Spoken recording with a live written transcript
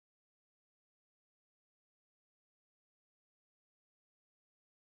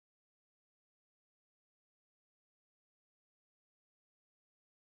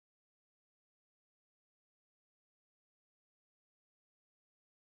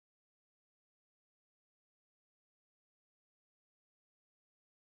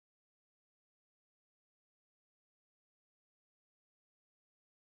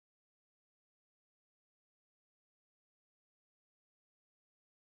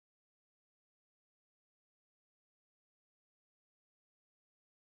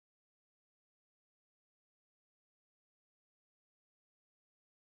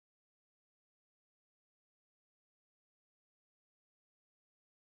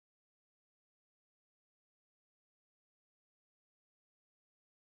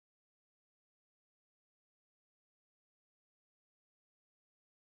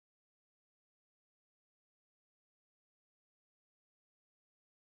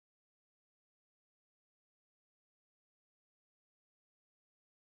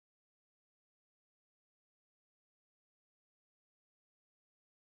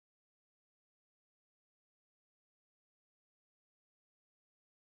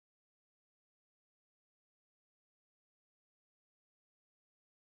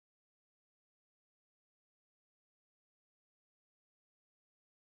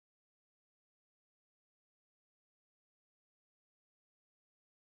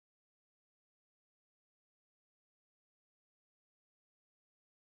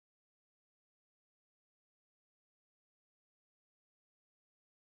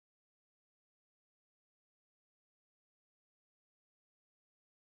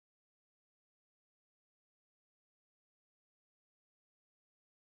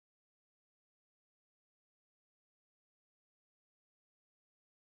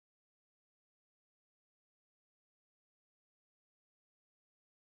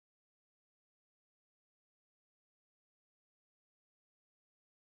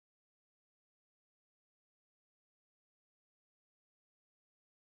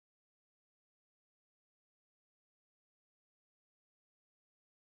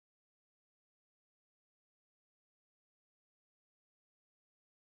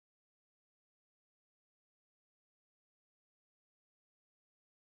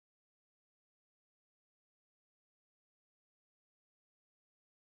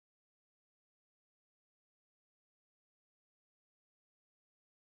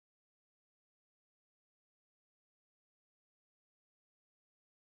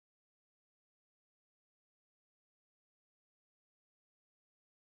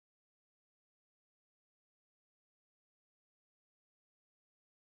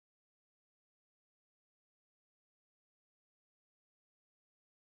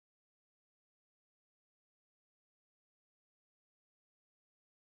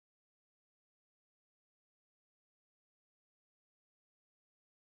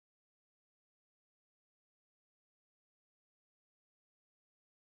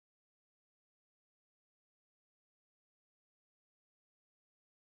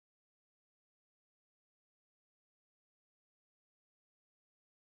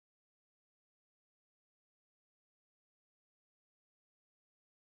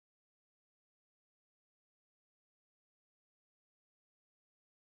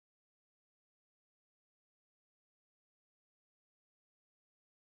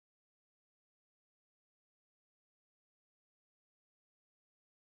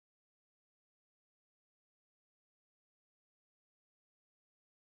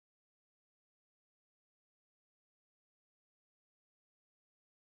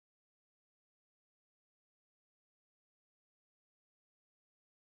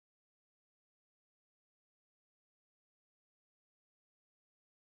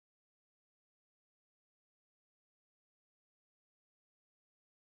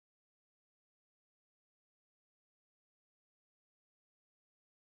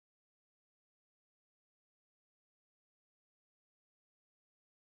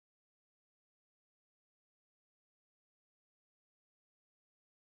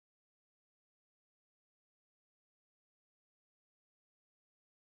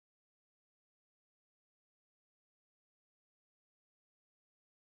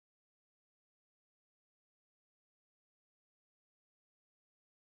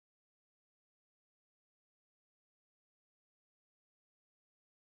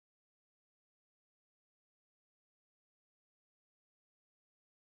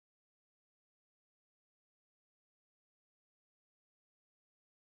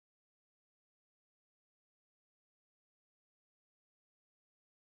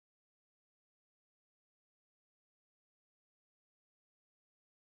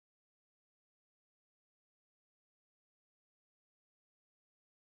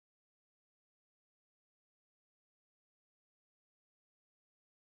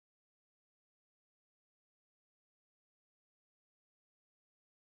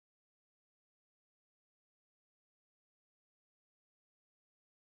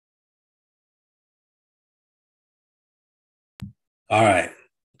All right.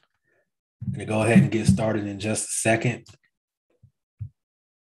 I'm going to go ahead and get started in just a second.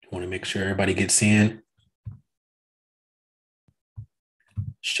 I want to make sure everybody gets in.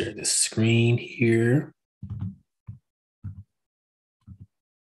 Share the screen here.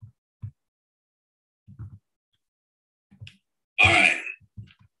 All right.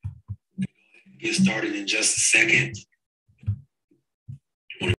 Get started in just a second.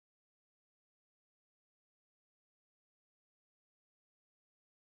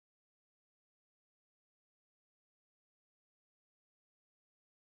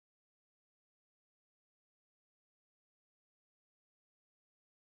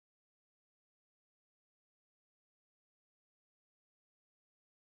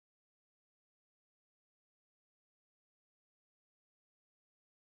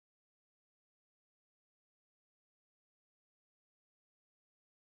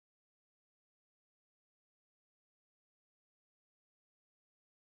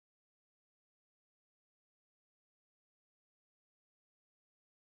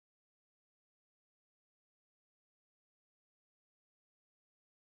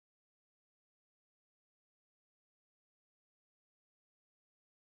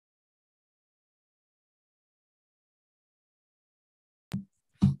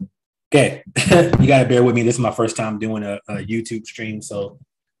 Okay, you got to bear with me. This is my first time doing a YouTube stream, so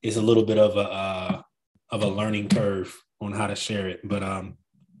it's a little bit of a learning curve on how to share it. But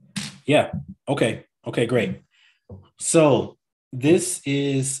yeah, okay, great. So this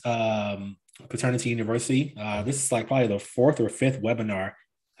is Paternity University. This is like probably the fourth or fifth webinar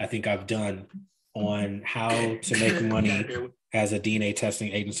I think I've done on how to make money as a DNA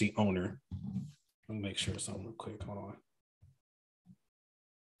testing agency owner. Let me make sure something real quick. Hold on.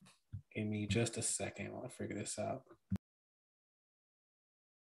 Give me just a second while I figure this out.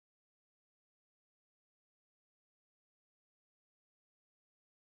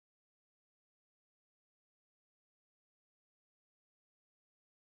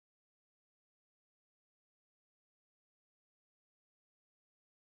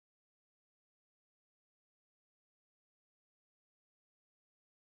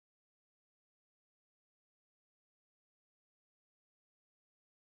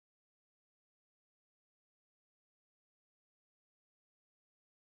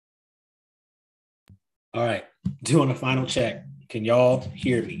 All right, doing a final check. Can y'all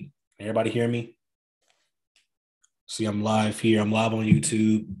hear me? Everybody hear me? See, I'm live here. I'm live on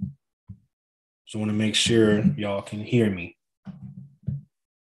YouTube. So I want to make sure y'all can hear me.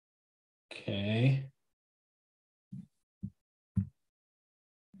 Okay.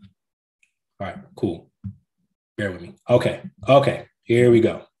 All right, cool. Bear with me. Okay, here we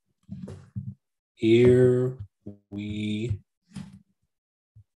go. Here we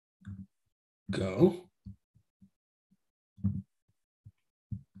go.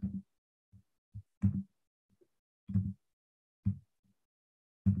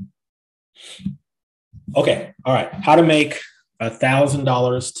 Okay, all right. How to make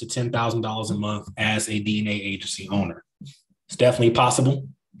 $1,000 to $10,000 a month as a DNA agency owner. It's definitely possible.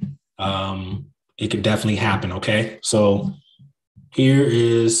 It could definitely happen, okay? So here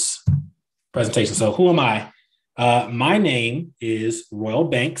is presentation. So who am I? My name is Royal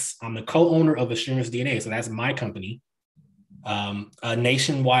Banks. I'm the co-owner of Assurance DNA. So that's my company, a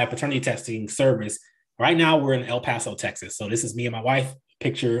nationwide paternity testing service. Right now we're in El Paso, Texas. So this is me and my wife.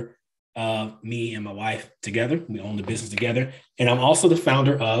 Picture me and my wife together. We own the business together. And I'm also the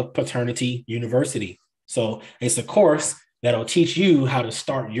founder of Paternity University. So it's a course that'll teach you how to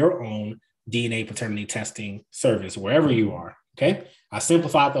start your own DNA paternity testing service wherever you are. Okay. I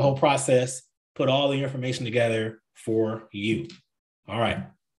simplified the whole process, put all the information together for you. All right.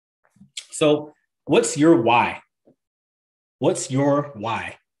 So what's your why? What's your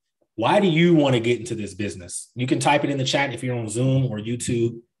why? Why do you want to get into this business? You can type it in the chat if you're on Zoom or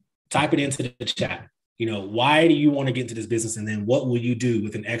YouTube. Type it into the chat. You know, why do you want to get into this business? And then what will you do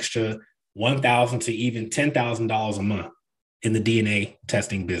with an extra $1,000 to even $10,000 a month in the DNA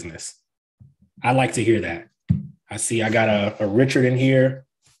testing business? I like to hear that. I see I got a Richard in here,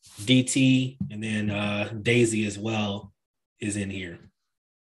 DT, and then Daisy as well is in here.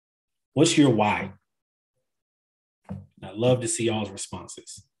 What's your why? I'd love to see y'all's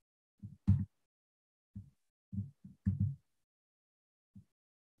responses.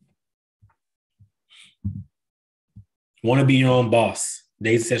 Want to be your own boss.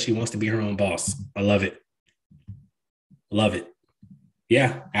 Daisy says she wants to be her own boss. I love it. Love it.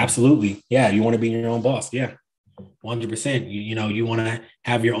 Yeah, absolutely. Yeah, you want to be your own boss. Yeah, 100%. You know, you want to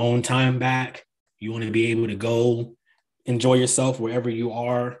have your own time back. You want to be able to go enjoy yourself wherever you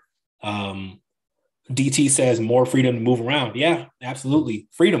are. DT says more freedom to move around. Yeah, absolutely.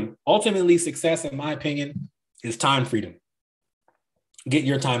 Freedom. Ultimately, success, in my opinion, is time freedom. Get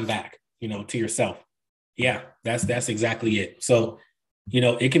your time back, to yourself. Yeah, that's exactly it. So,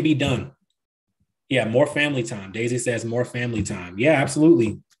 it can be done. Yeah, more family time. Daisy says more family time. Yeah,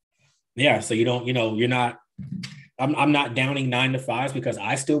 absolutely. Yeah, so you don't, you're not. I'm not downing 9 to 5s because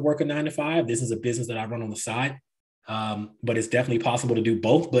I still work a 9 to 5. This is a business that I run on the side, but it's definitely possible to do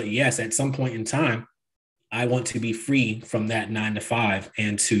both. But yes, at some point in time, I want to be free from that 9 to 5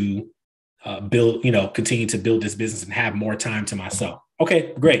 and to build, continue to build this business and have more time to myself.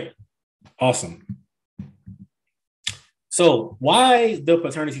 Okay, great. Awesome. So why the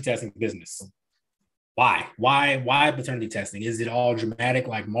paternity testing business? Why paternity testing? Is it all dramatic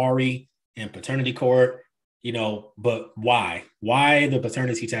like Maury and paternity court? But why? Why the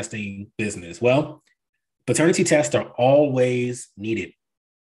paternity testing business? Well, paternity tests are always needed.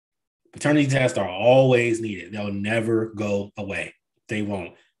 Paternity tests are always needed. They'll never go away. They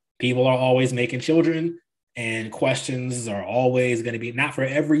won't. People are always making children, and questions are always going to be, not for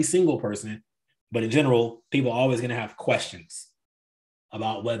every single person, but in general, people are always going to have questions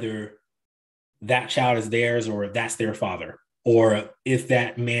about whether that child is theirs or that's their father, or if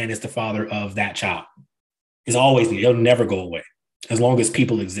that man is the father of that child. It's always needed. It'll never go away as long as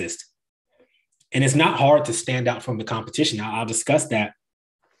people exist. And it's not hard to stand out from the competition. Now, I'll discuss that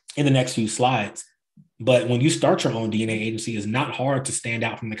in the next few slides. But when you start your own DNA agency, it's not hard to stand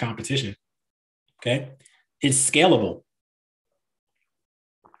out from the competition. Okay. It's scalable.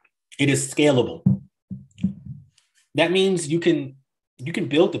 It is scalable. That means you can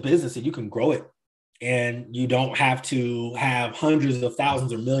build the business and you can grow it. And you don't have to have hundreds of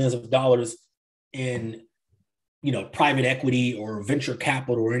thousands or millions of dollars in, private equity or venture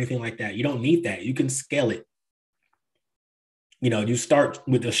capital or anything like that. You don't need that. You can scale it. You start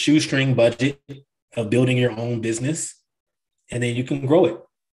with a shoestring budget of building your own business, and then you can grow it.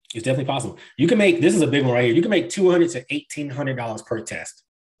 It's definitely possible. You can make, this is a big one right here. You can make $200 to $1,800 per test.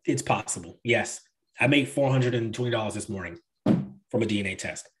 It's possible. Yes. I made $420 this morning from a DNA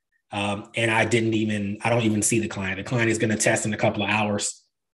test. And I don't even see the client. The client is going to test in a couple of hours.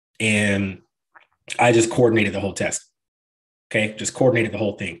 And I just coordinated the whole test. Okay. Just coordinated the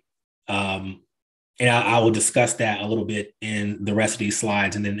whole thing. And I will discuss that a little bit in the rest of these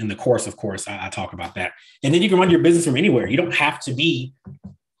slides. And then in the course, of course, I talk about that. And then you can run your business from anywhere. You don't have to be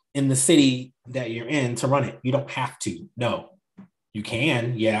in the city that you're in to run it. You don't have to. No, you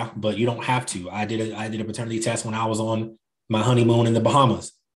can. Yeah, but you don't have to. I did a paternity test when I was on my honeymoon in the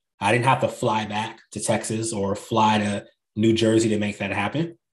Bahamas. I didn't have to fly back to Texas or fly to New Jersey to make that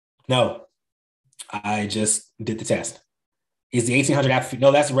happen. No, I just did the test. Is the $1,800 after?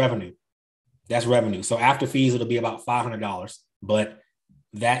 No, that's revenue. That's revenue. So after fees, it'll be about $500. But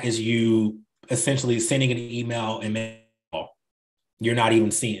that is you essentially sending an email and mail. You're not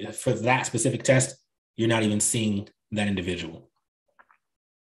even seeing it. For that specific test, you're not even seeing that individual.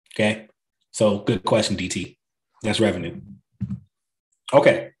 Okay. So good question, DT. That's revenue.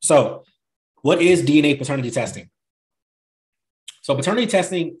 Okay. So what is DNA paternity testing? So paternity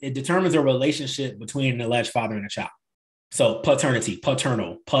testing, it determines a relationship between an alleged father and a child. So paternity,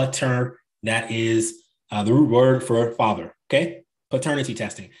 paternal, that is the root word for father. Okay. Paternity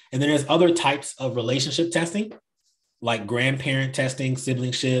testing. And then there's other types of relationship testing, like grandparent testing,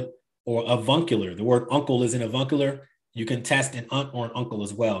 siblingship, or avuncular. The word uncle is in avuncular. You can test an aunt or an uncle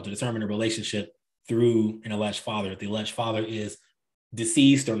as well to determine a relationship through an alleged father. If the alleged father is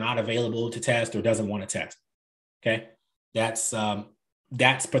deceased or not available to test or doesn't want to test. Okay.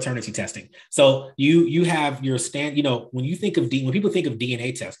 That's paternity testing. So you have your when you think of when people think of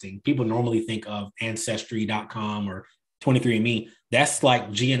DNA testing, people normally think of ancestry.com or 23andMe. That's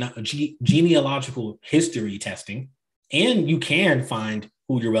like genealogical history testing. And you can find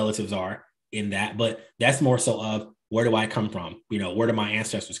who your relatives are in that, but that's more so of where do I come from? Where do my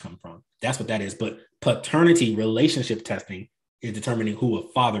ancestors come from? That's what that is. But paternity relationship testing is determining who a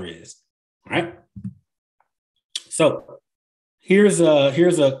father is. All right. So here's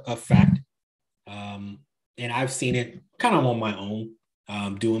a fact. And I've seen it kind of on my own,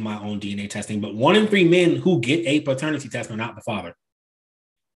 doing my own DNA testing, but 1 in 3 men who get a paternity test are not the father.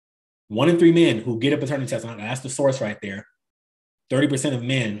 1 in 3 men who get a paternity test, that's the source right there. 30% of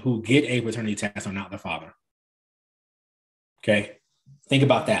men who get a paternity test are not the father. Okay. Think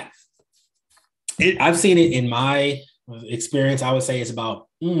about that. I've seen it in my experience. I would say it's about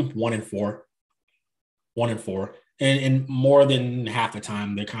 1 in 4. 1 in 4. And more than half the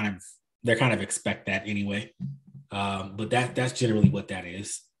time, they kind of expect that anyway. But that's generally what that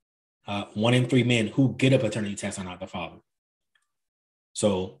is. 1 in 3 men who get a paternity test are not the father.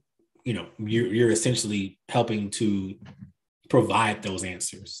 So you're essentially helping to provide those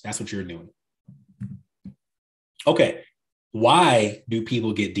answers. That's what you're doing. Okay. Why do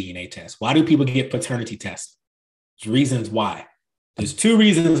people get DNA tests? Why do people get paternity tests? There's reasons why. There's two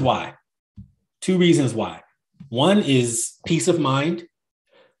reasons why. Two reasons why. One is peace of mind,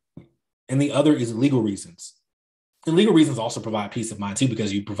 and the other is legal reasons. And legal reasons also provide peace of mind too,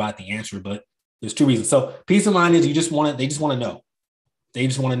 because you provide the answer, but there's two reasons. So peace of mind is they just want to know. They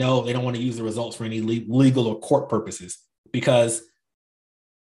just want to know. They don't want to use the results for any legal or court purposes, because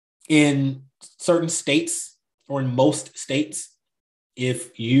in certain states, or in most states,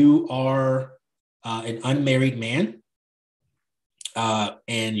 if you are an unmarried man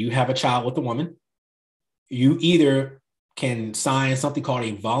and you have a child with a woman, you either can sign something called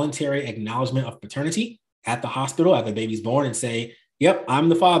a voluntary acknowledgement of paternity at the hospital after the baby's born and say, yep, I'm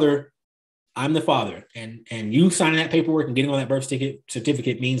the father. I'm the father. And you signing that paperwork and getting on that birth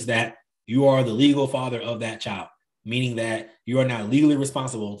certificate means that you are the legal father of that child, meaning that you are now legally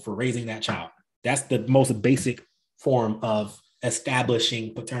responsible for raising that child. That's the most basic form of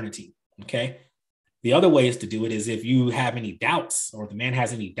establishing paternity. Okay. The other ways to do it is if you have any doubts, or if the man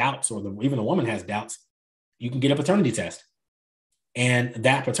has any doubts, or even the woman has doubts, you can get a paternity test. And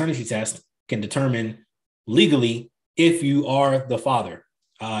that paternity test can determine legally if you are the father.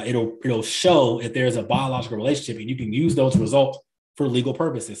 It'll show if there's a biological relationship, and you can use those results for legal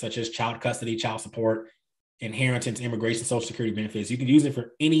purposes, such as child custody, child support, inheritance, immigration, social security benefits. You can use it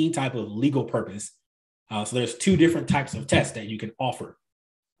for any type of legal purpose. So there's two different types of tests that you can offer: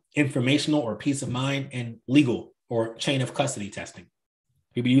 informational or peace of mind, and legal or chain of custody testing.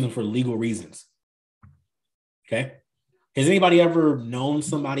 People use them for legal reasons. Okay. Has anybody ever known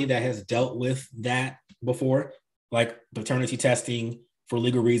somebody that has dealt with that before, like paternity testing for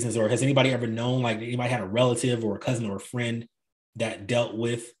legal reasons? Or has anybody ever known, like anybody had a relative or a cousin or a friend that dealt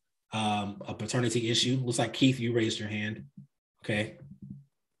with a paternity issue? Looks like Keith, you raised your hand. Okay.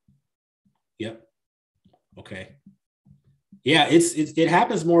 Yep. Okay. Yeah, it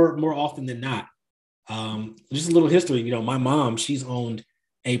happens more often than not. Just a little history. My mom, she's owned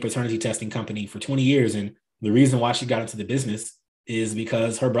a paternity testing company for 20 years. And the reason why she got into the business is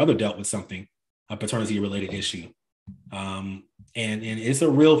because her brother dealt with something, a paternity related issue. And it's a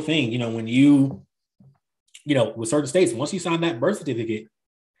real thing, when with certain states, once you sign that birth certificate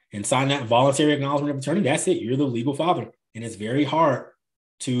and sign that voluntary acknowledgement of paternity, that's it. You're the legal father. And it's very hard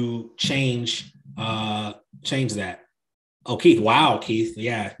to change that. Oh, Keith. Wow, Keith.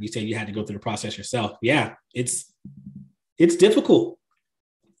 Yeah. You said you had to go through the process yourself. Yeah. It's difficult.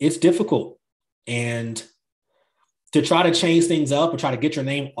 It's difficult. And to try to change things up or try to get your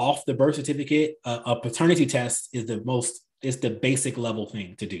name off the birth certificate, a paternity test is the basic level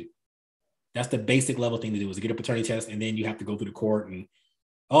thing to do. That's the basic level thing to do, is to get a paternity test. And then you have to go through the court and,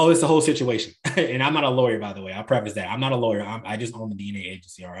 it's the whole situation. And I'm not a lawyer, by the way. I'll preface that. I'm not a lawyer. I just own the DNA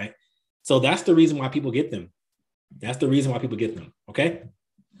agency. All right. So that's the reason why people get them. That's the reason why people get them. Okay.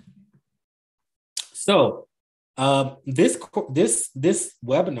 So this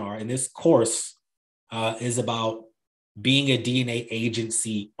webinar and this course is about being a DNA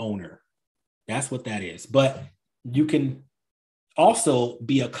agency owner. That's what that is. But you can also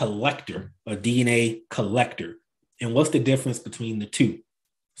be a collector, a DNA collector. And what's the difference between the two?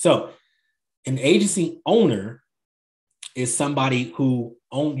 So an agency owner is somebody who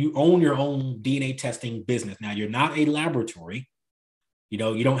you own your own DNA testing business. Now, you're not a laboratory. You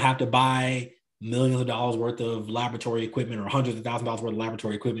don't have to buy millions of dollars worth of laboratory equipment or hundreds of thousands of dollars worth of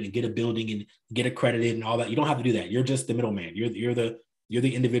laboratory equipment and get a building and get accredited and all that. You don't have to do that. You're just the middleman. You're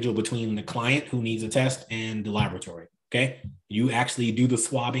the individual between the client who needs a test and the laboratory. Okay. You actually do the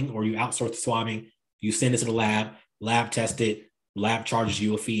swabbing, or you outsource the swabbing. You send it to the lab test it, lab charges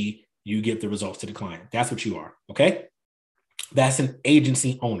you a fee. You give the results to the client. That's what you are. Okay. That's an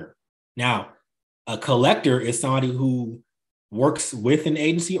agency owner. Now, a collector is somebody who works with an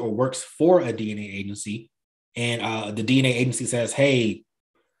agency or works for a DNA agency. And the DNA agency says, hey,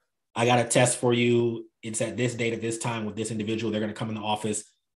 I got a test for you. It's at this date at this time with this individual. They're going to come in the office.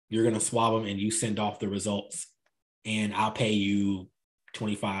 You're going to swab them and you send off the results. And I'll pay you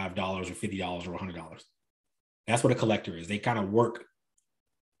 $25 or $50 or $100. That's what a collector is. They kind of work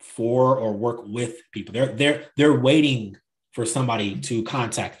for or work with people. They're waiting for somebody to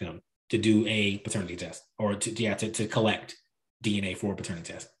contact them to do a paternity test or to collect DNA for a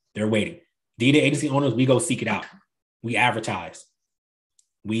paternity test. They're waiting. DNA agency owners, we go seek it out. We advertise.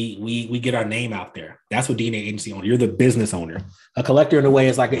 We get our name out there. That's what DNA agency owner. You're the business owner. A collector, in a way,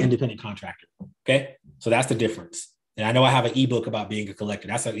 is like an independent contractor. Okay, so that's the difference. And I know I have an ebook about being a collector.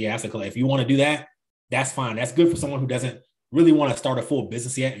 That's a collector. If you want to do that, that's fine. That's good for someone who doesn't really want to start a full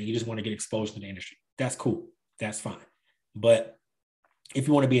business yet and you just want to get exposed to the industry, that's cool. That's fine. But if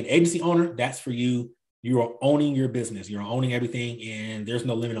you want to be an agency owner, that's for you. You are owning your business. You're owning everything, and there's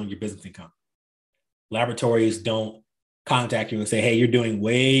no limit on your business income. Laboratories don't contact you and say, hey, you're doing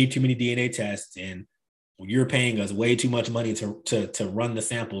way too many DNA tests and you're paying us way too much money to run the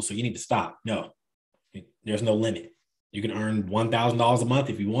samples, so you need to stop. No, there's no limit. You can earn $1,000 a month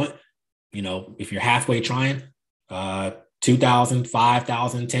if you want. You know, if you're halfway trying, $2,000, $5,000,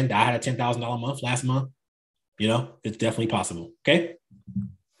 $10,000. I had a $10,000 a month last month. You know, it's definitely possible. Okay.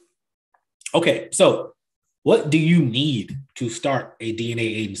 Okay. So what do you need to start a DNA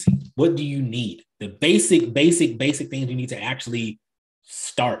agency? What do you need? The basic things you need to actually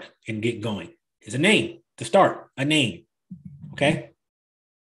start and get going is a name. To start, a name. Okay.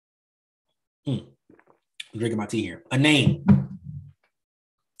 I'm drinking my tea here. A name.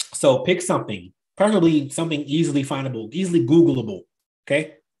 So pick something, preferably something easily findable, easily Googleable.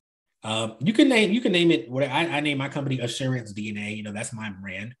 Okay. You can name it. What I name my company Assurance DNA. You know, that's my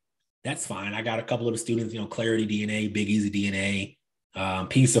brand. That's fine. I got a couple of the students, you know, Clarity DNA, Big Easy DNA,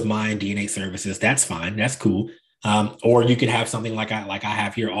 Peace of Mind DNA Services. That's fine. That's cool. Or you could have something like I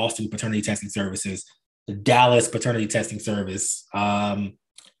have here, Austin Paternity Testing Services, the Dallas Paternity Testing Service. Greater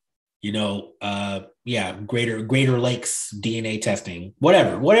Lakes DNA testing.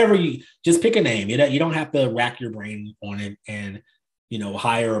 Whatever you just pick a name. You don't have to rack your brain on it and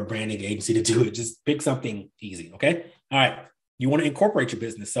hire a branding agency to do it. Just pick something easy. Okay. All right. You want to incorporate your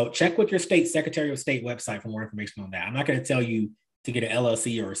business. So check with your state Secretary of State website for more information on that. I'm not going to tell you to get an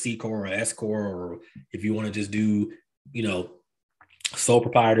LLC or a C Corp or a S Corp, or if you want to just do, sole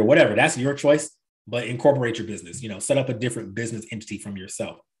proprietor, whatever, that's your choice, but incorporate your business, set up a different business entity from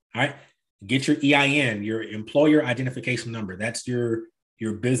yourself. All right. Get your EIN, your employer identification number. That's your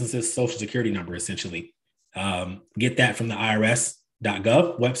business's social security number, essentially. Get that from the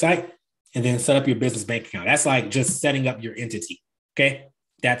IRS.gov website. And then set up your business bank account. That's like just setting up your entity. Okay.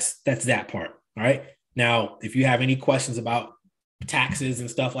 That's that part. All right. Now, if you have any questions about taxes and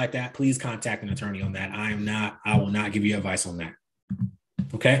stuff like that, please contact an attorney on that. I will not give you advice on that.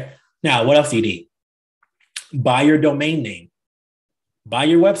 Okay. Now, what else do you need? Buy your domain name. Buy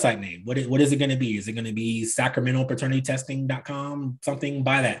your website name. What is it going to be? Is it going to be SacramentoPaternityTesting.com? Something?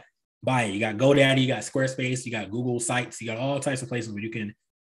 Buy that. Buy it. You got GoDaddy, you got Squarespace, you got Google Sites, you got all types of places where you can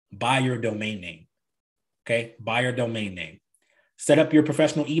buy your domain name. Okay. Buy your domain name. Set up your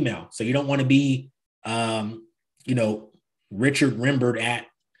professional email. So you don't want to be, Richard Rimbert at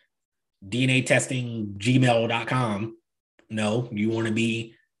DNAtestinggmail.com. No, you want to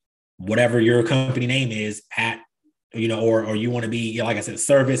be whatever your company name is at, or you want to be, like I said,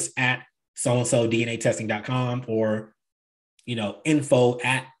 service at so-and-so DNAtesting.com, or, info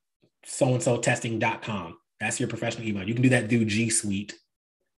at so-and-so testing.com. That's your professional email. You can do that through G Suite.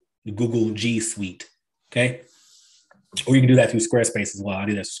 Google G Suite. Okay. Or you can do that through Squarespace as well. I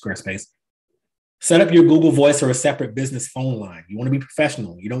do that through Squarespace. Set up your Google Voice or a separate business phone line. You want to be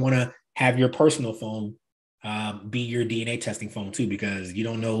professional. You don't want to have your personal phone be your DNA testing phone too, because you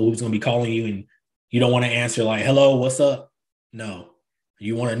don't know who's going to be calling you and you don't want to answer like, hello, what's up? No,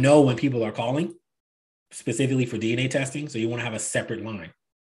 you want to know when people are calling specifically for DNA testing. So you want to have a separate line,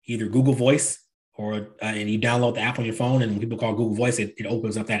 either Google Voice or and you download the app on your phone, and when people call Google Voice, it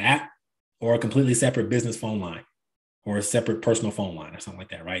opens up that app, or a completely separate business phone line or a separate personal phone line or something like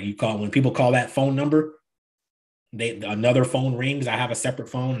that, right? When people call that phone number, another phone rings. I have a separate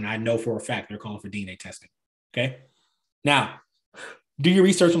phone, and I know for a fact they're calling for DNA testing. Okay. Now, do your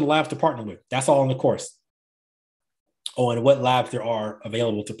research on the labs to partner with. That's all in the course. Oh, and what labs there are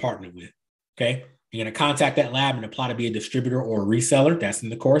available to partner with. Okay. You're going to contact that lab and apply to be a distributor or a reseller. That's in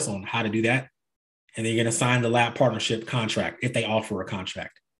the course on how to do that. And then you're going to sign the lab partnership contract if they offer a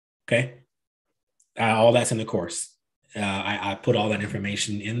contract. Okay. All that's in the course. I put all that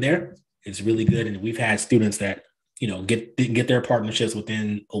information in there. It's really good. And we've had students that, get their partnerships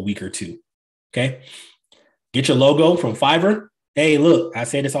within a week or two. Okay. Get your logo from Fiverr. Hey, look, I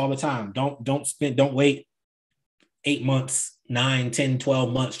say this all the time. Don't wait 8 months, 9, 10,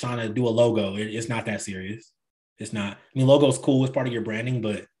 12 months trying to do a logo. It's not that serious. It's not. Logo's cool. It's part of your branding,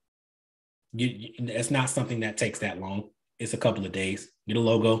 but it's not something that takes that long. It's a couple of days. Get a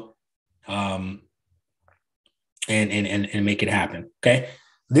logo, and make it happen. Okay.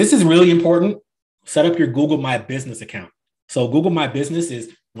 This is really important. Set up your Google My Business account. So Google My Business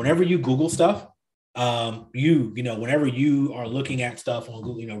is whenever you Google stuff, whenever you are looking at stuff on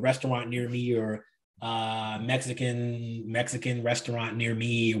Google, restaurant near me, or Mexican restaurant near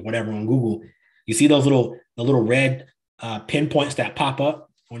me, or whatever on Google, you see those little red pinpoints that pop up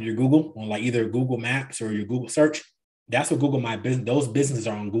on your Google, on like either Google Maps or your Google search. That's what Google My Business, those businesses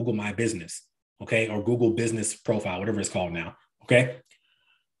are on Google My Business, okay? Or Google Business Profile, whatever it's called now, okay?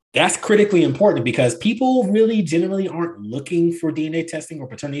 That's critically important because people really generally aren't looking for DNA testing or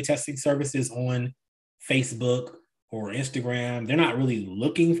paternity testing services on Facebook or Instagram. They're not really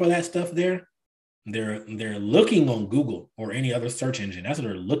looking for that stuff there. They're looking on Google or any other search engine. That's what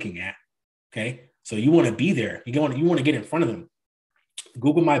they're looking at, okay? So you want to be there. You want to get in front of them.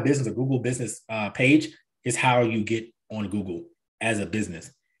 Google My Business or Google Business page is how you get on Google as a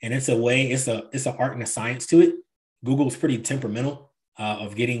business. And it's a way, it's an art and a science to it. Google's pretty temperamental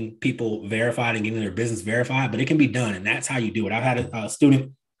of getting people verified and getting their business verified, but it can be done. And that's how you do it. I've had a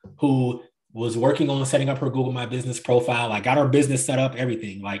student who was working on setting up her Google My Business profile. I got her business set up,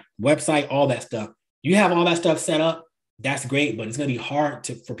 everything, like website, all that stuff. You have all that stuff set up. That's great, but it's going to be hard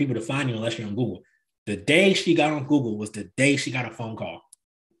for people to find you unless you're on Google. The day she got on Google was the day she got a phone call.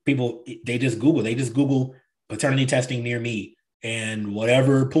 People, they just Google paternity testing near me, and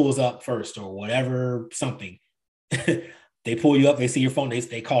whatever pulls up first or whatever something, they pull you up, they see your phone,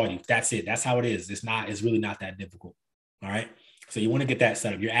 they call you. That's it. That's how it is. It's really not that difficult. All right. So you want to get that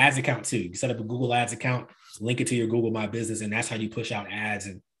set up. Your ads account too. You set up a Google Ads account, link it to your Google My Business, and that's how you push out ads,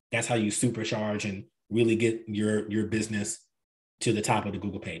 and that's how you supercharge and really get your business to the top of the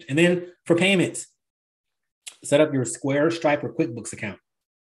Google page. And then for payments, set up your Square, Stripe, or QuickBooks account.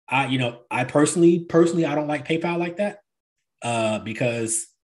 I personally, I don't like PayPal like that because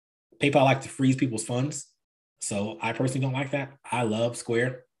PayPal likes to freeze people's funds. So I personally don't like that. I love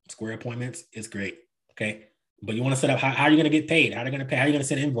Square appointments. It's great. Okay. But you want to set up how you're going to get paid. How are you going to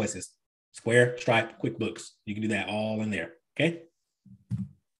send invoices? Square, Stripe, QuickBooks. You can do that all in there. Okay.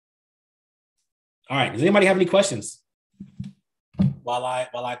 All right. Does anybody have any questions while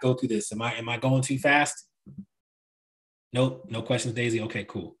I go through this? Am I going too fast? Nope. No questions, Daisy. Okay,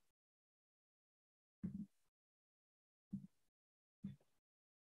 cool.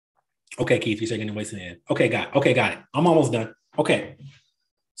 Okay, Keith, you're saying wasting it. Okay, got it. I'm almost done. Okay.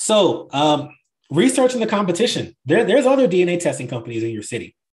 So researching the competition. There's other DNA testing companies in your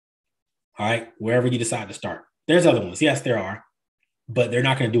city. All right, wherever you decide to start. There's other ones. Yes, there are, but they're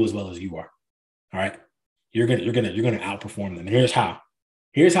not going to do as well as you are. All right. You're gonna outperform them. And here's how.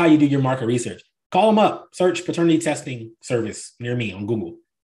 Here's how you do your market research. Call them up. Search paternity testing service near me on Google.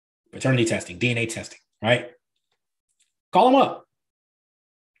 Paternity testing, DNA testing, right? Call them up.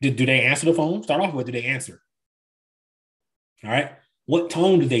 Do they answer the phone? Start off with, do they answer? All right. What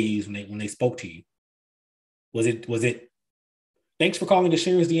tone did they use when they spoke to you? Was it thanks for calling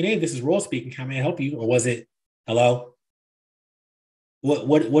Assurance DNA? This is Roy speaking. How may I help you? Or was it hello?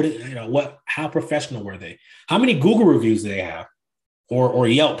 How professional were they? How many Google reviews do they have? Or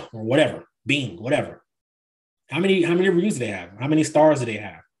Yelp or whatever, Bing, whatever. How many reviews do they have? How many stars do they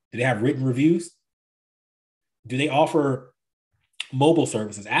have? Do they have written reviews? Do they offer mobile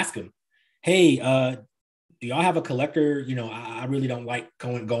services? Ask them, hey, do y'all have a collector? I really don't like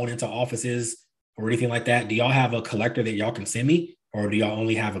going into offices or anything like that. Do y'all have a collector that y'all can send me? Or do y'all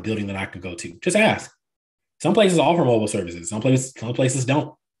only have a building that I can go to? Just ask. Some places offer mobile services. Some places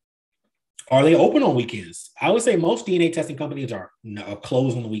don't. Are they open on weekends? I would say most DNA testing companies are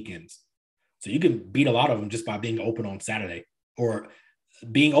closed on the weekends. So you can beat a lot of them just by being open on Saturday or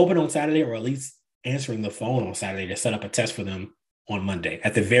at least answering the phone on Saturday to set up a test for them on Monday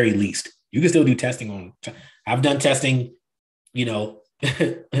at the very least. You can still do testing I've done testing, a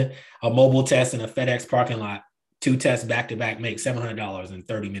mobile test in a FedEx parking lot, 2 tests back to back, make $700 in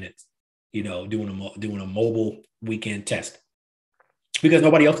 30 minutes, doing a mobile weekend test because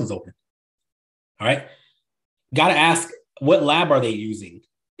nobody else is open. All right. Got to ask, what lab are they using?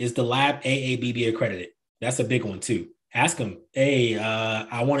 Is the lab AABB accredited? That's a big one too. Ask them, hey,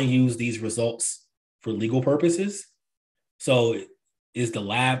 I want to use these results for legal purposes. So is the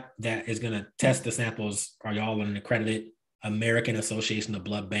lab that is going to test the samples, are y'all an accredited American Association of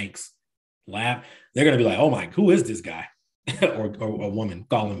Blood Banks lab? They're going to be like, oh my, who is this guy or a woman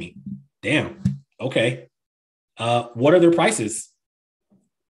calling me? Damn. Okay. What are their prices?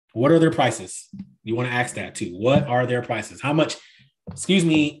 You want to ask that too. What are their prices? How much? Excuse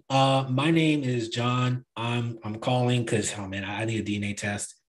me. My name is John. I'm calling because I need a DNA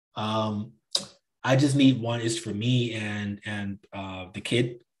test. I just need one. It's for me and the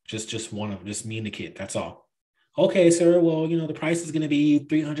kid. Just one of just me and the kid. That's all. Okay, sir. Well, the price is going to be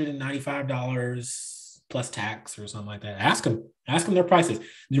 $395 plus tax or something like that. Ask them their prices.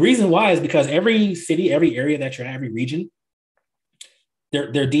 The reason why is because every city, every area that you're at, every region, their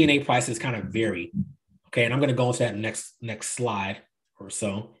DNA prices kind of vary. Okay, and I'm going to go into that next slide or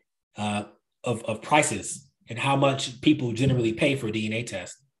so of prices and how much people generally pay for a DNA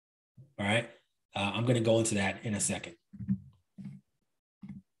test. All right. I'm going to go into that in a second.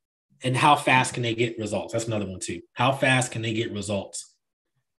 And how fast can they get results? That's another one too. How fast can they get results?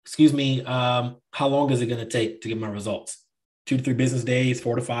 Excuse me. How long is it going to take to get my results? 2 to 3 business days,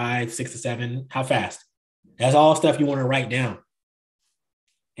 4 to 5, 6 to 7. How fast? That's all stuff you want to write down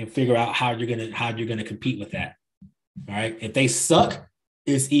and figure out how you're gonna compete with that. All right. If they suck,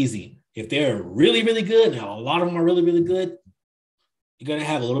 it's easy. If they're really, really good, now a lot of them are really, really good, you're gonna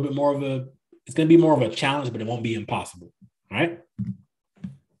have a little bit more of a. It's gonna be more of a challenge, but it won't be impossible. All right.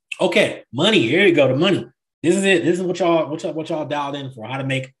 Okay, money. Here you go. The money. This is it. This is what y'all dialed in for. How to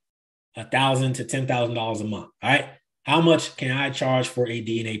make $1,000 to $10,000 a month. All right. How much can I charge for a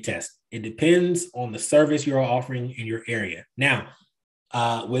DNA test? It depends on the service you're offering in your area. Now,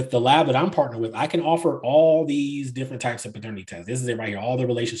 with the lab that I'm partnered with, I can offer all these different types of paternity tests. This is it right here, all the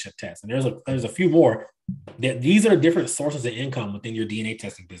relationship tests. And there's a few more. These are different sources of income within your DNA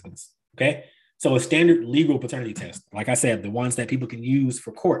testing business. Okay. So a standard legal paternity test, like I said, the ones that people can use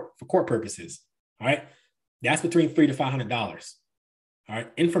for court purposes. All right. That's between $300 to $500. All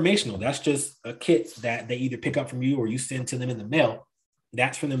right. Informational. That's just a kit that they either pick up from you or you send to them in the mail.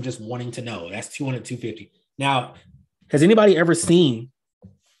 That's for them just wanting to know. That's $200, $250. Now, has anybody ever gone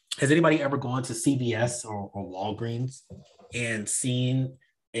to CVS or Walgreens and seen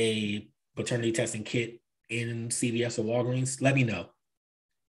a paternity testing kit in CVS or Walgreens? Let me know.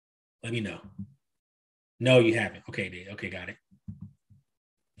 No, you haven't. Okay, dude. Okay, got it.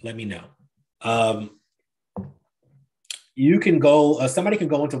 Let me know. You can go, somebody can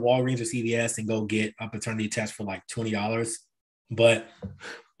go into Walgreens or CVS and go get a paternity test for like $20. But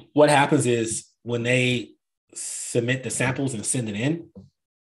what happens is when they submit the samples and send it in,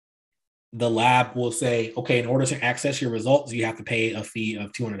 the lab will say, okay, in order to access your results, you have to pay a fee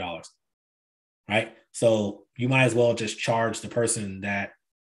of $200. Right? So you might as well just charge the person them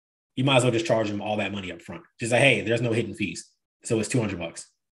all that money up front. Just like, hey, there's no hidden fees. So it's $200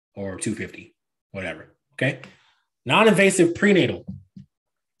 or $250, whatever. Okay. Non-invasive prenatal.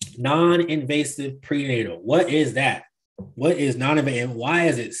 What is that? What is non-invasive? And why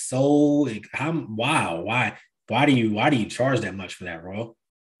is it so? Why do you charge that much for that, bro?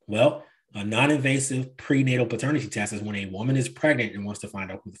 Well, a non-invasive prenatal paternity test is when a woman is pregnant and wants to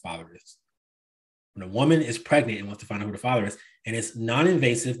find out who the father is. When a woman is pregnant and wants to find out who the father is, and it's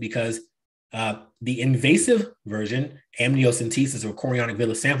non-invasive because the invasive version, amniocentesis or chorionic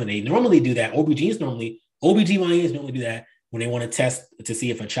villus sampling, they normally do that. OBGYNs normally do that when they want to test to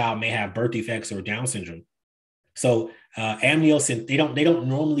see if a child may have birth defects or Down syndrome. So they don't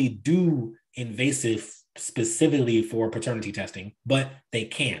normally do invasive specifically for paternity testing, but they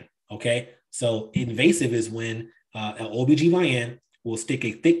can. Okay, so invasive is when an OBGYN will stick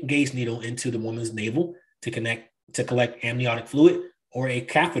a thick gauge needle into the woman's navel to collect amniotic fluid, or a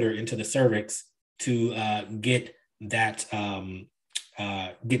catheter into the cervix to get DNA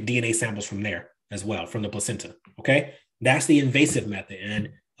samples from there as well, from the placenta. Okay, that's the invasive method, and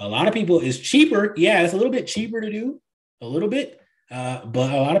a lot of people is cheaper. Yeah, it's a little bit cheaper to do, a little bit,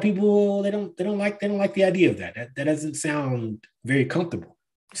 but a lot of people they don't like the idea of that. That doesn't sound very comfortable.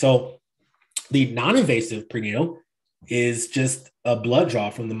 So the non-invasive prenatal is just a blood draw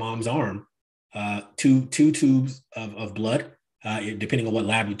from the mom's arm, two tubes of blood, depending on what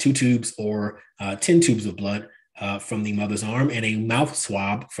lab, 2 tubes or 10 tubes of blood from the mother's arm, and a mouth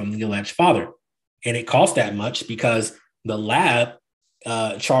swab from the alleged father. And it costs that much because the lab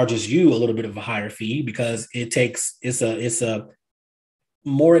charges you a little bit of a higher fee because it's a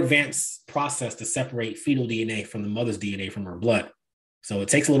more advanced process to separate fetal DNA from the mother's DNA from her blood. So it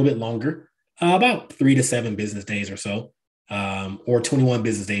takes a little bit longer, about 3 to 7 business days or so, or 21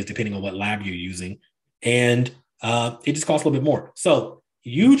 business days, depending on what lab you're using. And it just costs a little bit more. So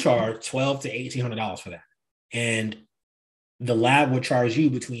you charge $1,200 to $1,800 for that. And the lab would charge you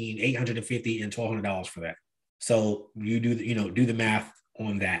between $850 and $1,200 for that. So you do the math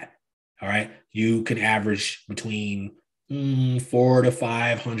on that. All right. You can average between $400 to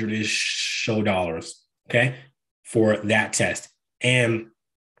 $500-ish dollars. Okay. For that test. And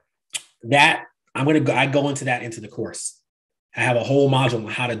that I go into the course. I have a whole module on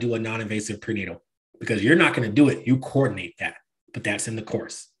how to do a non-invasive prenatal because you're not going to do it. You coordinate that, but that's in the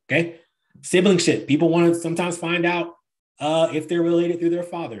course. Okay. Siblingship. People want to sometimes find out if they're related through their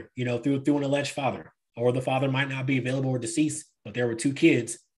father, through an alleged father, or the father might not be available or deceased, but there were 2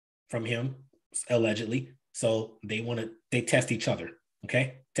 kids from him allegedly. So they test each other.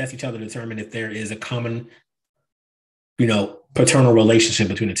 Okay. Test each other to determine if there is a common, paternal relationship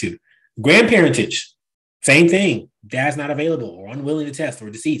between the 2. Grandparentage, same thing. Dad's not available or unwilling to test or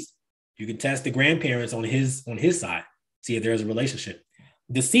deceased. You can test the grandparents on his side, see if there's a relationship.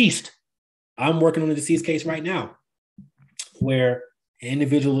 Deceased, I'm working on a deceased case right now where an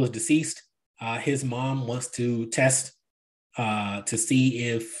individual is deceased. His mom wants to test to see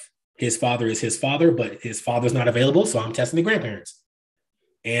if his father is his father, but his father's not available. So I'm testing the grandparents.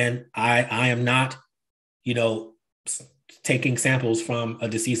 And I am not, you know, taking samples from a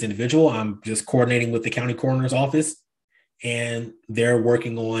deceased individual. I'm just coordinating with the county coroner's office, and they're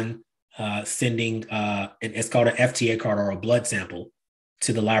working on sending, it's called an FTA card or a blood sample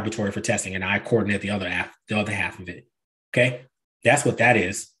to the laboratory for testing. And I coordinate the other half of it. Okay. That's what that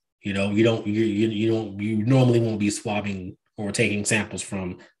is. You know, you normally won't be swabbing or taking samples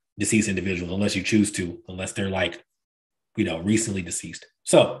from deceased individuals unless you choose to, unless they're like, you know, recently deceased.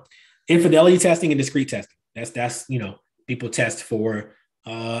 So infidelity testing and discrete testing. That's people test for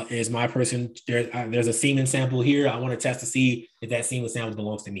is my person there's a semen sample here. I want to test to see if that semen sample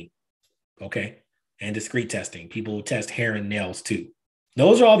belongs to me. Okay. And discrete testing. People test hair and nails too.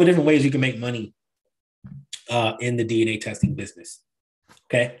 Those are all the different ways you can make money in the DNA testing business.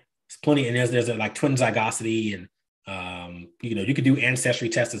 Okay. There's plenty, and there's like twin zygosity, and you could do ancestry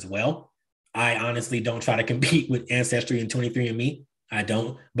tests as well. I honestly don't try to compete with Ancestry and 23andMe. I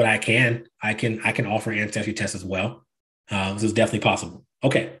don't, but I can offer ancestry tests as well. This is definitely possible.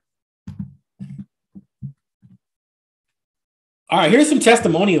 Okay. All right, here's some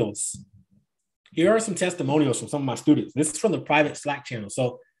testimonials. Here are some testimonials from some of my students. This is from the private Slack channel.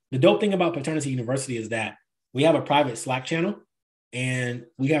 So the dope thing about Paternity University is that we have a private Slack channel, and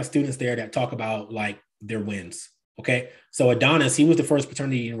we have students there that talk about like their wins. Okay. So Adonis, he was the first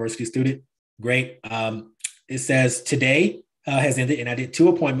Paternity University student. Great. It says today has ended, and I did 2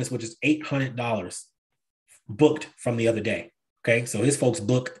 appointments, which is $800 booked from the other day. Okay. So his folks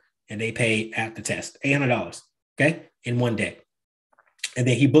booked and they pay at the test, $800. Okay. In one day. And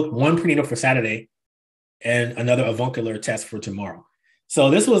then he booked one prenatal for Saturday and another avuncular test for tomorrow. So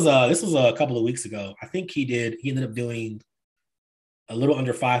this was a couple of weeks ago. I think he ended up doing a little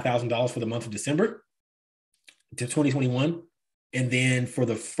under $5,000 for the month of December to 2021. And then for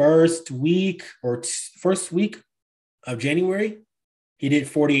the first week of January, he did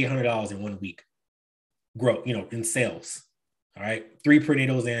 $4,800 in 1 week. Grow, in sales. All right. 3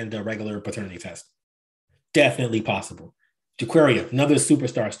 prenatals and a regular paternity test. Definitely possible. Jaquaria, another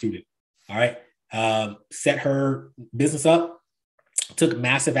superstar student. All right. Set her business up, took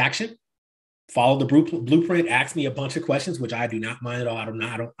massive action, followed the blueprint, asked me a bunch of questions, which I do not mind at all.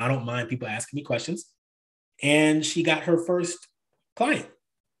 I don't mind people asking me questions. And she got her first client.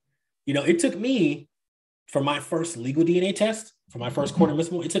 It took me, for my first legal DNA test, for my first court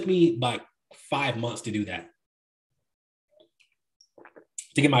admissible, it took me like 5 months to do that.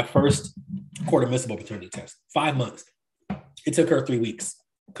 To get my first court admissible paternity test. 5 months. It took her 3 weeks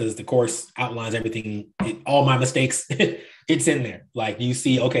because the course outlines everything, all my mistakes. It's in there. Like you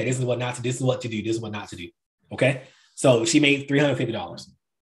see, okay, this is what not to, this is what to do, this is what not to do. Okay. So she made $350.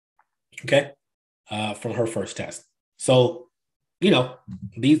 Okay. From her first test. So, these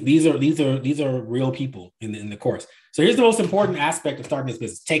are real people in the course. So here's the most important aspect of starting this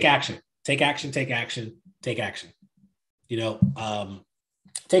business. Take action. Take action, take action, take action.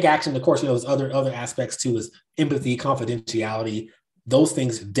 Take action. Of course, there's other aspects too, is empathy, confidentiality. Those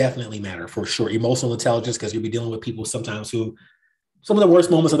things definitely matter for sure. Emotional intelligence, because you'll be dealing with people sometimes who, some of the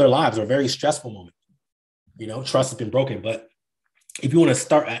worst moments of their lives are very stressful moments. Trust has been broken. But if you want to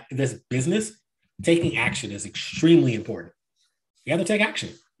start this business, taking action is extremely important. You have to take action.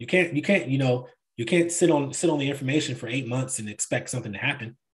 You can't sit on the information for 8 months and expect something to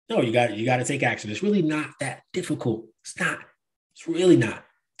happen. No, you got to take action. It's really not that difficult. It's really not.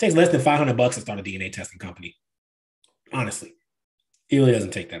 It takes less than $500 to start a DNA testing company. Honestly, it really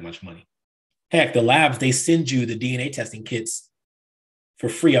doesn't take that much money. Heck, the labs, they send you the DNA testing kits for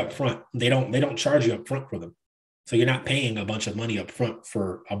free up front. They don't charge you up front for them. So you're not paying a bunch of money up front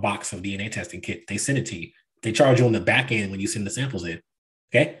for a box of DNA testing kit. They send it to you. They charge you on the back end when you send the samples in.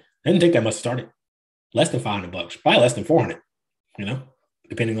 Okay. It doesn't take that much to start it. Less than $500, probably less than $400,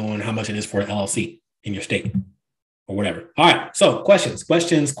 depending on how much it is for an LLC in your state or whatever. All right. So questions.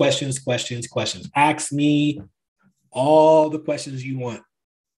 Ask me all the questions you want.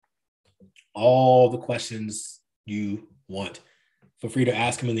 All the questions you want. Feel free to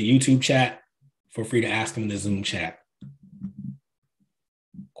ask them in the YouTube chat. Feel free to ask them in the Zoom chat.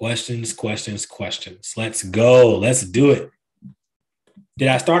 Questions. Let's go. Let's do it. Did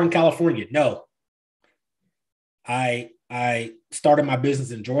I start in California? No. I started my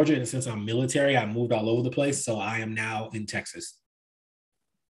business in Georgia, and since I'm military, I moved all over the place. So I am now in Texas.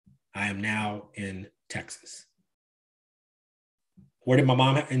 Where did my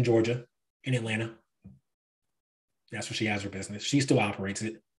mom have? In Georgia, in Atlanta. That's where she has her business. She still operates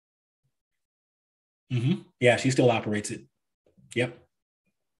it. Yeah, she still operates it. Yep.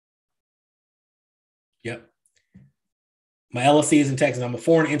 Yep. My LLC is in Texas. I'm a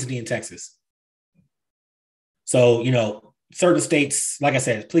foreign entity in Texas. So, certain states, like I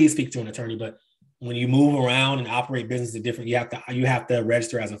said, please speak to an attorney, but when you move around and operate businesses different, you have to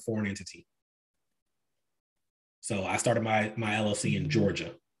register as a foreign entity. So I started my LLC in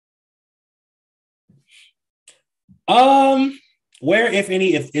Georgia. Um, where, if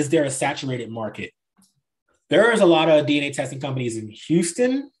any, is there a saturated market? There is a lot of DNA testing companies in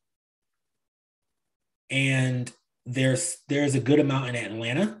Houston, and there's a good amount in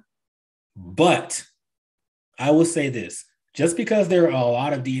Atlanta. But I will say this: just because there are a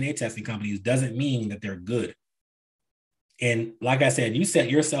lot of DNA testing companies doesn't mean that they're good. And like I said, you set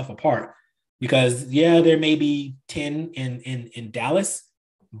yourself apart because there may be 10 in Dallas,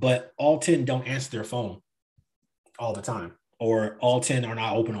 but all 10 don't answer their phone all the time, or all 10 are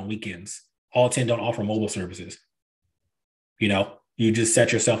not open on weekends. All 10 don't offer mobile services. You just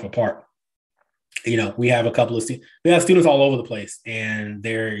set yourself apart. We have a couple of we have students all over the place, and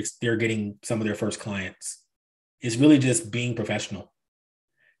they're getting some of their first clients. It's really just being professional.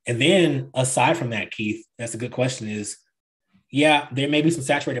 And then aside from that, Keith, that's a good question is, there may be some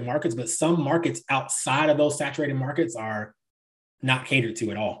saturated markets, but some markets outside of those saturated markets are not catered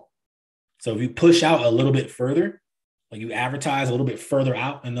to at all. So if you push out a little bit further, like you advertise a little bit further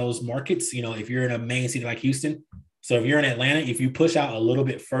out in those markets, if you're in a main city like Houston, so if you're in Atlanta, if you push out a little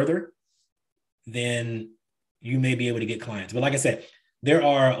bit further, then you may be able to get clients. But like I said, there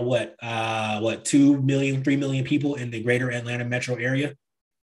are 2 million, 3 million people in the greater Atlanta metro area.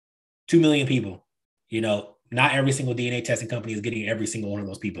 2 million people. Not every single DNA testing company is getting every single one of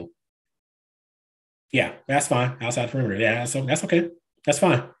those people. Yeah, that's fine. Outside perimeter. Yeah, that's okay. That's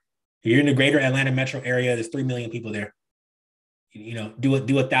fine. If you're in the greater Atlanta metro area, there's 3 million people there. Do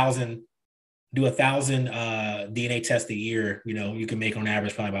 1,000 DNA tests a year. You can make on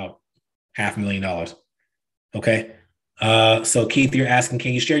average probably about $500,000. Okay. So Keith, you're asking,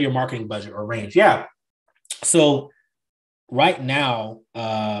 can you share your marketing budget or range? Yeah. So right now,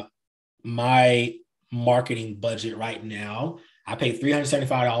 my marketing budget right now, I pay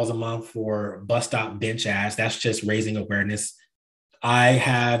 $375 a month for bus stop bench ads. That's just raising awareness. I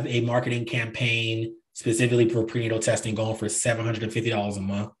have a marketing campaign specifically for prenatal testing going for $750 a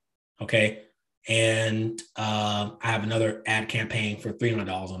month. Okay. And I have another ad campaign for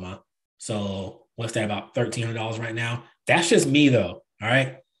 $300 a month. So what's that, about $1,300 right now? That's just me though. All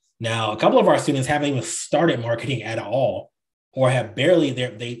right. Now, a couple of our students haven't even started marketing at all, or have barely.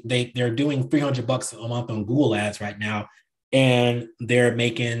 They're doing $300 a month on Google Ads right now, and they're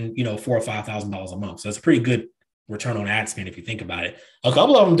making $4,000 or $5,000 a month. So it's a pretty good return on ad spend if you think about it. A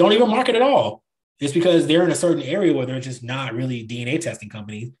couple of them don't even market at all. It's because they're in a certain area where they're just not really DNA testing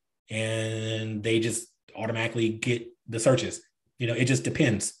companies, and they just automatically get the searches. It just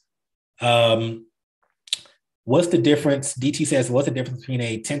depends. What's the difference? DT says, what's the difference between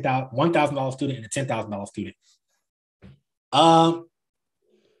a $1,000 student and a $10,000 student? How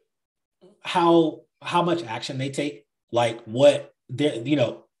much action they take, like what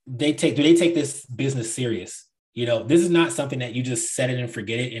they take. Do they take this business serious? This is not something that you just set it and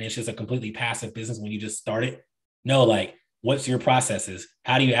forget it, and it's just a completely passive business when you just start it. No, like, what's your processes?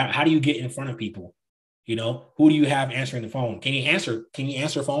 How do you get in front of people? Who do you have answering the phone? Can you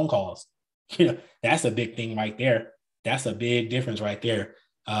answer phone calls? That's a big thing right there. That's a big difference right there.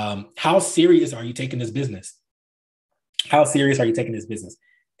 How serious are you taking this business? How serious are you taking this business?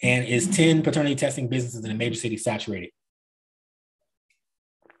 And is 10 paternity testing businesses in a major city saturated?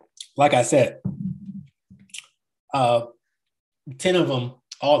 Like I said, 10 of them,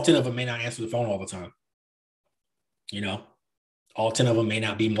 all 10 of them may not answer the phone all the time. All 10 of them may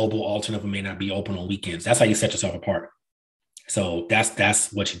not be mobile. All 10 of them may not be open on weekends. That's how you set yourself apart. So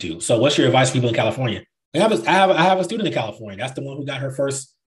that's what you do. So what's your advice for people in California? I have a student in California. That's the one who got her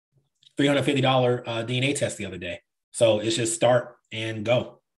first $350 DNA test the other day. So it's just start and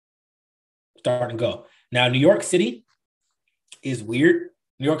go. Start and go. Now, New York City is weird.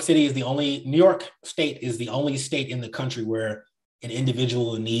 New York State is the only state in the country where an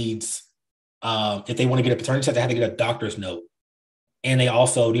individual needs, if they want to get a paternity test, they have to get a doctor's note. And New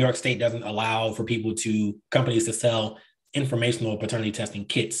York State doesn't allow for companies to sell informational paternity testing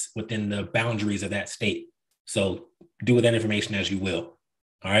kits within the boundaries of that state. So do with that information as you will.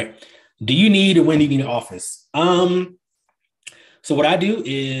 All right. Do you need or when do you need an office? So what I do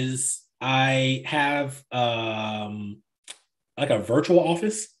is I have like a virtual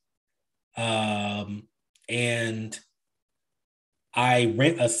office, and I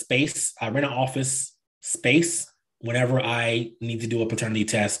rent an office space whenever I need to do a paternity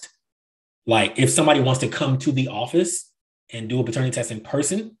test. Like if somebody wants to come to the office and do a paternity test in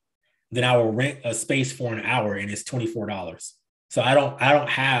person, then I will rent a space for an hour and it's $24. So I don't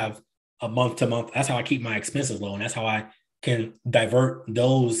have a month to month. That's how I keep my expenses low. And that's how I can divert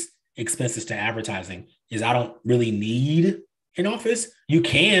those expenses to advertising is I don't really need an office. You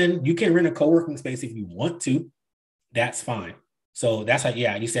can rent a co-working space if you want to. That's fine. So that's how,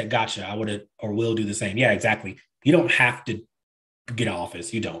 yeah, you said, gotcha. I would have or will do the same. Yeah, exactly. You don't have to get an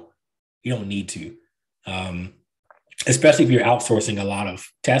office. You don't need to. Especially if you're outsourcing a lot of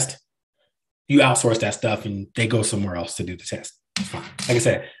tests, you outsource that stuff and they go somewhere else to do the test. It's fine. Like I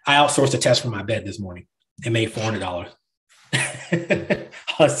said, I outsourced a test from my bed this morning. It made $400.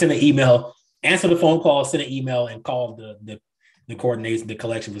 I'll send an email, answer the phone call, send an email, and call the coordination, the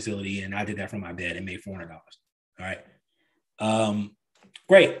collection facility, and I did that from my bed. It made $400. All right.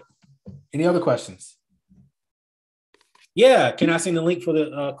 Great. Any other questions? Yeah. Can I send the link for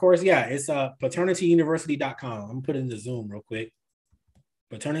the course? Yeah, it's paternityuniversity.com. I'm gonna put it in the Zoom real quick.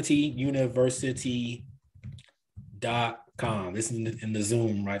 paternityuniversity.com. This is in the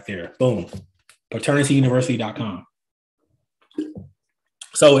Zoom right there. Boom. paternityuniversity.com.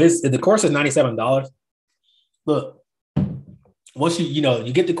 So the course is $97. Look, once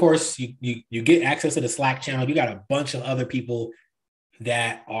you get the course, you get access to the Slack channel. You got a bunch of other people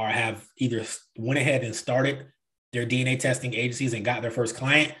that have either went ahead and started their DNA testing agencies and got their first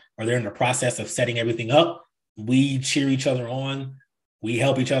client, or they're in the process of setting everything up. We cheer each other on. We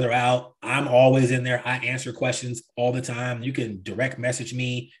help each other out. I'm always in there. I answer questions all the time. You can direct message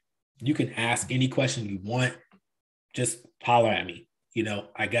me. You can ask any question you want. Just holler at me.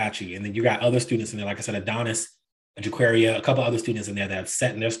 I got you. And then you got other students in there. Like I said, Adonis, Jaquaria, a couple other students in there that have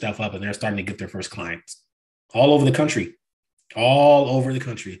setting their stuff up and they're starting to get their first clients all over the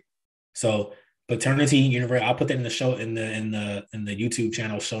country. So Paternity University, I'll put that in the show in the YouTube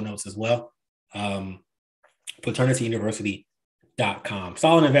channel show notes as well. paternityuniversity.com.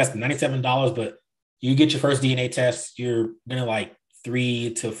 Solid investment, $97, but you get your first DNA test, you're gonna like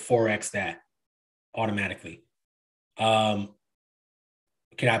 3 to 4x that automatically.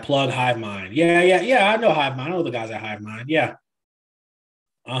 Can I plug HiveMind? Yeah. I know HiveMind. I know the guys at HiveMind. Yeah.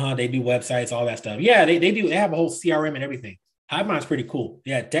 They do websites, all that stuff. Yeah, they do. They have a whole CRM and everything. HiveMind's pretty cool.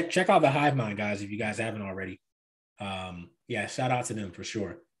 Yeah, check out the HiveMind guys if you guys haven't already. Yeah, shout out to them for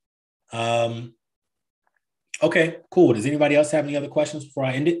sure. Okay, cool. Does anybody else have any other questions before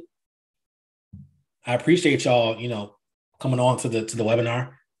I end it? I appreciate y'all, coming on to the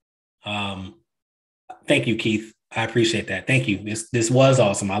webinar. Thank you, Keith. I appreciate that. Thank you. This was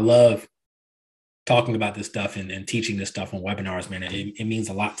awesome. I love talking about this stuff and teaching this stuff on webinars, man. It means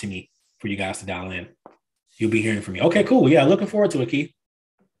a lot to me for you guys to dial in. You'll be hearing from me. Okay, cool. Yeah, looking forward to it, Keith.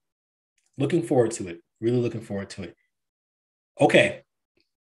 Looking forward to it. Really looking forward to it. Okay.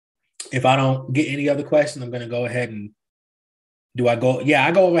 If I don't get any other questions, I'm going to go ahead and I go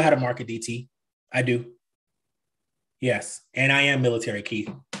over how to market DT. I do. Yes. And I am military, Keith.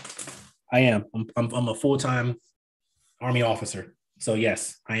 I am. I'm a full-time Army officer. So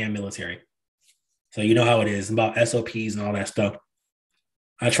yes, I am military. So you know how it is about SOPs and all that stuff.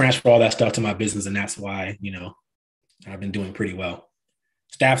 I transfer all that stuff to my business, and that's why, I've been doing pretty well.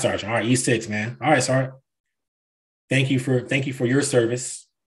 Staff Sergeant. All right, E6, man. All right, Sergeant. Thank you for your service.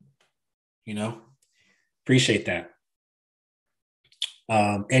 Appreciate that.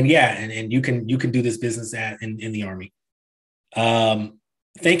 And you can do this business in the Army.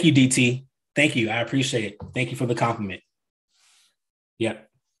 Thank you, DT. Thank you. I appreciate it. Thank you for the compliment. Yeah.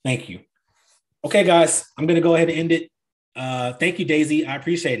 Thank you. Okay, guys, I'm going to go ahead and end it. Thank you, Daisy. I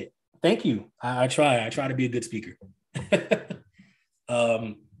appreciate it. Thank you. I try to be a good speaker. If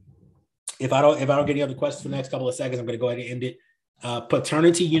I don't get any other questions for the next couple of seconds, I'm going to go ahead and end it.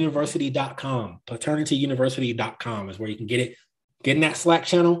 Paternityuniversity.com. Paternityuniversity.com is where you can get it. Get in that Slack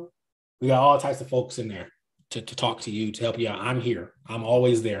channel. We got all types of folks in there to talk to you, to help you out. I'm here. I'm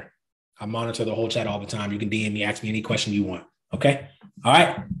always there. I monitor the whole chat all the time. You can DM me, ask me any question you want. Okay. All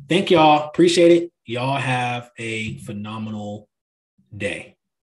right. Thank y'all. Appreciate it. Y'all have a phenomenal day.